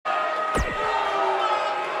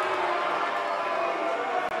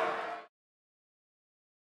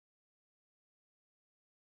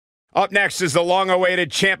Up next is the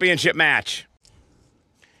long-awaited championship match.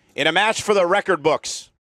 In a match for the record books.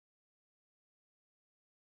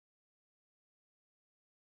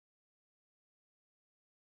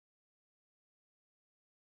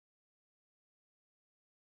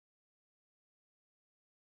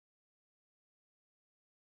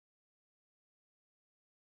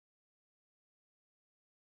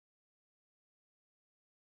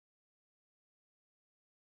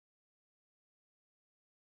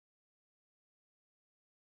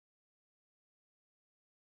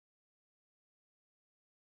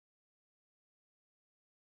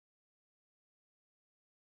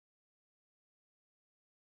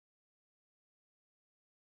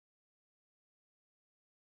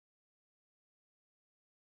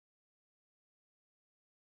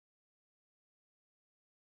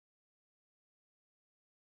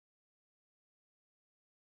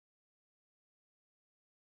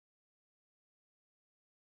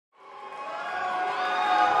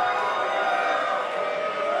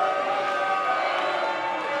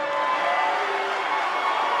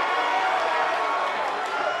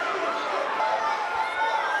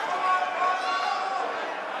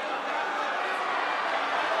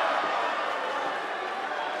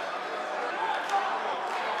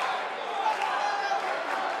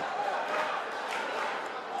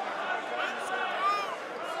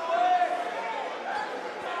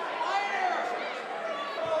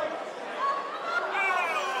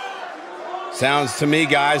 Sounds to me,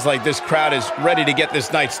 guys, like this crowd is ready to get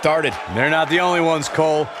this night started. They're not the only ones,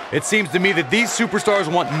 Cole. It seems to me that these superstars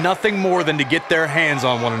want nothing more than to get their hands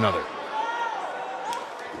on one another.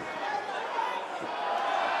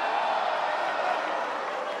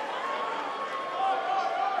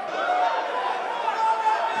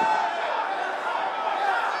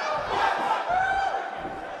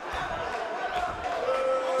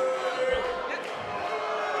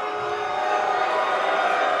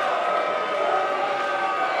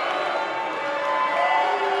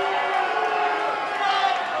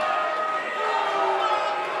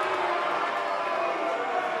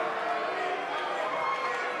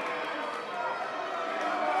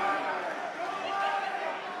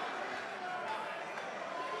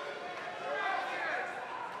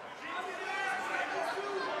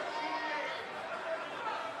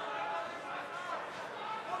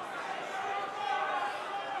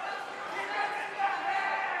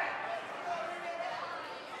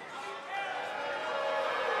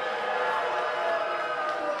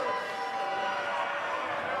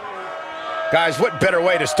 Guys, what better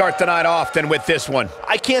way to start the night off than with this one?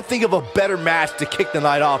 I can't think of a better match to kick the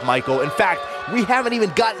night off, Michael. In fact, we haven't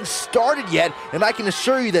even gotten started yet, and I can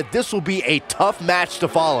assure you that this will be a tough match to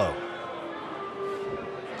follow.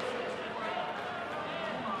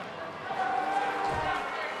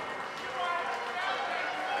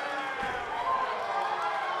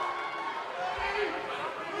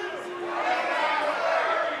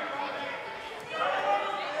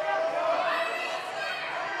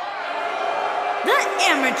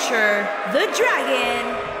 Amateur, the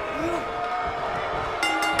Dragon.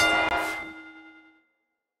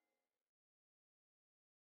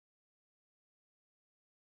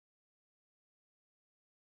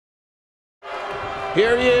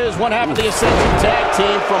 Here he is, one half of the Ascension Tag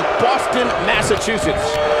Team from Boston,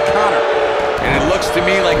 Massachusetts, Connor. And it looks to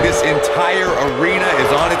me like this entire arena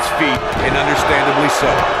is on its feet, and understandably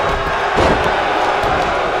so.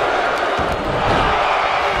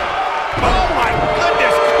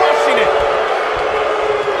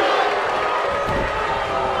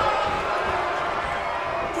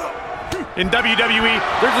 In WWE,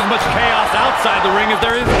 there's as much chaos outside the ring as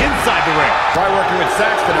there is inside the ring. Try working with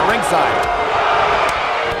Saxton at ringside.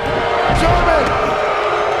 German!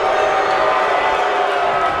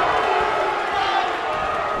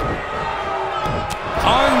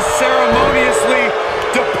 Unceremoniously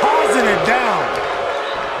deposited down.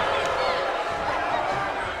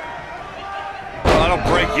 Well,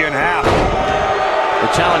 that'll break you in half. The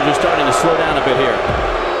challenger's starting to slow down a bit here.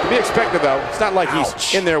 To be expected, though. It's not like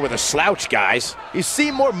he's in there with a slouch, guys. He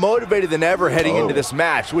seemed more motivated than ever heading into this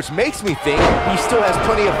match, which makes me think he still has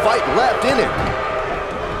plenty of fight left in him.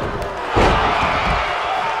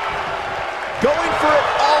 Going for it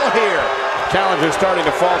all here. Challenger's starting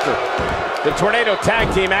to falter. The Tornado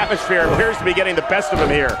Tag Team atmosphere appears to be getting the best of him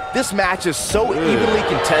here. This match is so evenly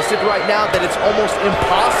contested right now that it's almost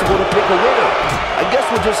impossible to pick a winner. I guess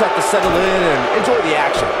we'll just have to settle in and enjoy the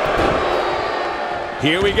action.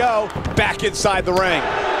 Here we go, back inside the ring.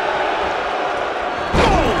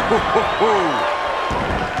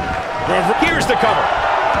 Here's the cover.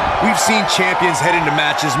 We've seen champions head into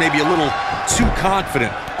matches maybe a little too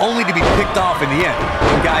confident, only to be picked off in the end.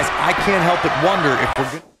 And guys, I can't help but wonder if we're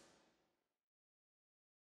going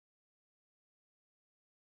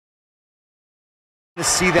to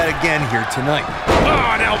see that again here tonight.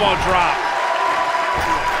 Oh, an elbow drop.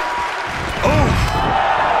 Oh!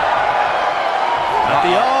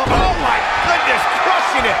 Oh, my goodness,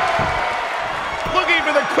 crushing it. Looking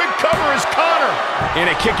for the quick cover is Connor. In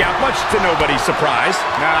a kick out, much to nobody's surprise.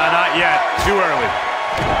 Nah, not yet. Too early.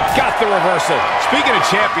 Got the reversal. Speaking of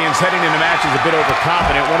champions heading into matches a bit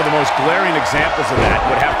overconfident, one of the most glaring examples of that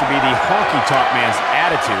would have to be the honky-tonk man's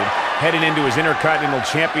attitude heading into his Intercontinental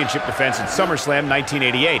Championship defense at SummerSlam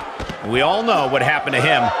 1988. And we all know what happened to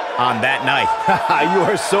him on that night. You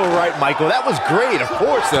are so right, Michael. That was great, of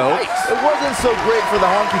course, though. Nice. It wasn't so great for the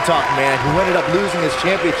honky-tonk man, who ended up losing his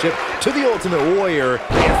championship to the Ultimate Warrior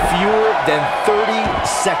in fewer than 30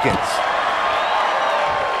 seconds.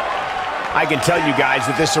 I can tell you guys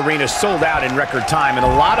that this arena sold out in record time, and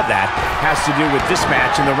a lot of that has to do with this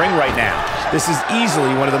match in the ring right now. This is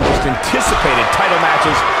easily one of the most anticipated title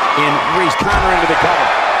matches in Reese. Connor into the cover.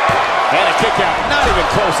 And a kick out. Not even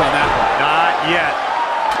close on that one. Not yet.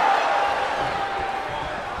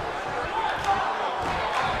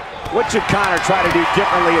 What should Connor try to do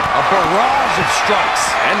differently? A barrage of strikes.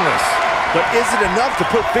 Endless. But is it enough to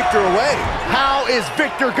put Victor away? How is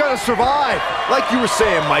Victor gonna survive? Like you were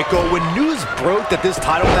saying, Michael, when news broke that this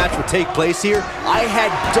title match would take place here, I had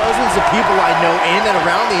dozens of people I know in and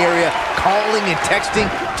around the area calling and texting,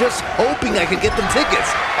 just hoping I could get them tickets.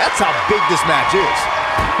 That's how big this match is.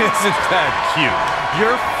 Isn't that cute?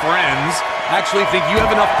 Your friends actually think you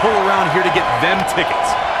have enough pull around here to get them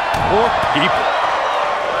tickets. Poor people.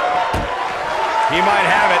 He might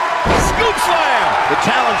have it. Scoop slam! The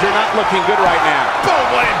challenger not looking good right now. Boom,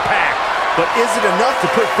 what impact! But is it enough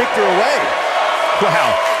to put Victor away?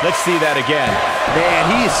 Wow, let's see that again. Man,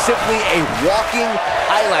 he is simply a walking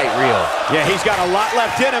highlight reel. Yeah, he's got a lot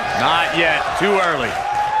left in him. Not yet. Too early.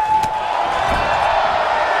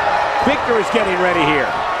 Victor is getting ready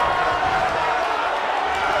here.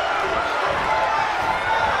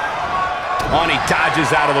 On, he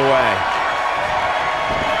dodges out of the way.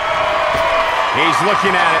 He's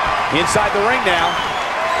looking at it. Inside the ring now.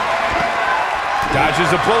 Dodges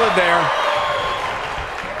a bullet there.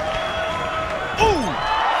 Ooh!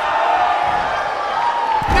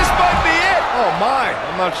 This might be it. Oh my,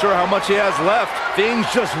 I'm not sure how much he has left. Things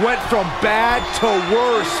just went from bad to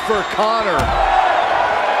worse for Connor.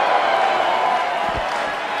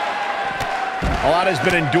 A lot has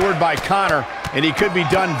been endured by Connor, and he could be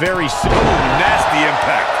done very soon. Nasty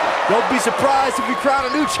impact. Don't be surprised if we crown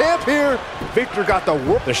a new champ here. Victor got the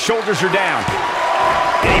whoop. The shoulders are down.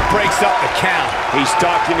 And he breaks up the count. He's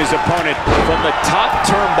stalking his opponent from the top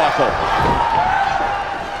turnbuckle.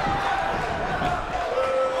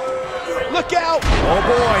 Look out! Oh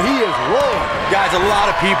boy, he is rolling. Guys, a lot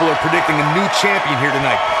of people are predicting a new champion here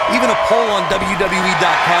tonight. Even a poll on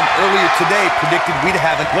WWE.com earlier today predicted we'd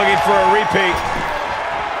have it. Looking for a repeat.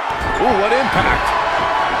 Ooh, what impact.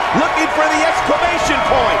 Looking for the exclamation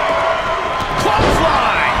point.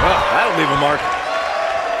 Clothesline! Oh, that'll leave a mark.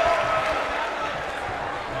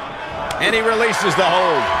 And he releases the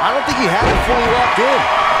hold. I don't think he had it fully locked in.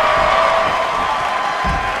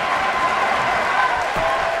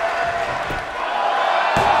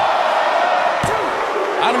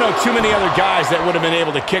 I don't know too many other guys that would have been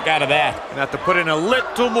able to kick out of that. Have to put in a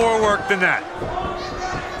little more work than that.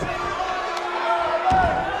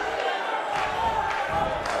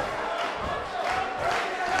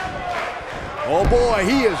 Oh boy,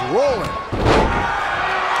 he is rolling.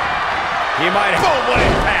 He might have... Oh, what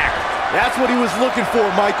impact! That's what he was looking for,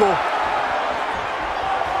 Michael.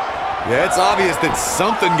 Yeah, it's obvious that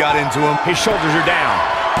something got into him. His shoulders are down.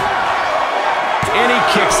 And he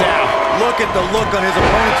kicks out. Look at the look on his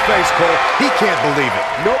opponent's face, Cole. He can't believe it.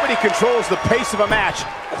 Nobody controls the pace of a match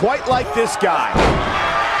quite like this guy.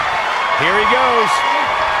 Here he goes.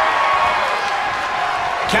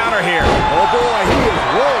 Counter here. Oh boy, he is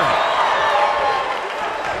rolling.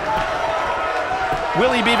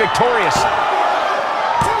 Will he be victorious?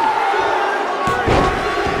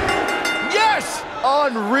 Yes!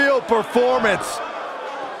 Unreal performance.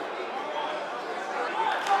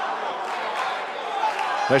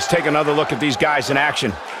 Let's take another look at these guys in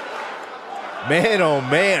action. Man, oh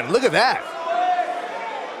man, look at that.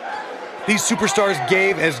 These superstars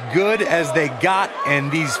gave as good as they got, and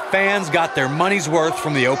these fans got their money's worth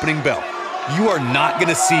from the opening bell. You are not going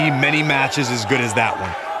to see many matches as good as that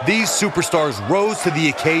one. These superstars rose to the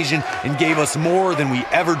occasion and gave us more than we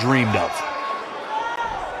ever dreamed of.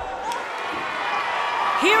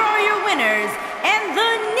 Here are your winners, and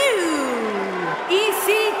the new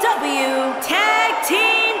ECW Tag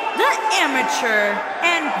Team, The Amateur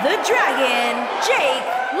and The Dragon, Jake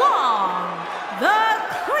Long, The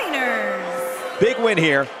Cleaners. Big win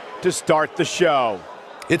here to start the show.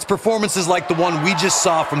 It's performances like the one we just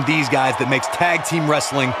saw from these guys that makes tag team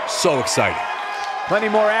wrestling so exciting. Plenty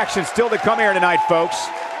more action still to come here tonight, folks.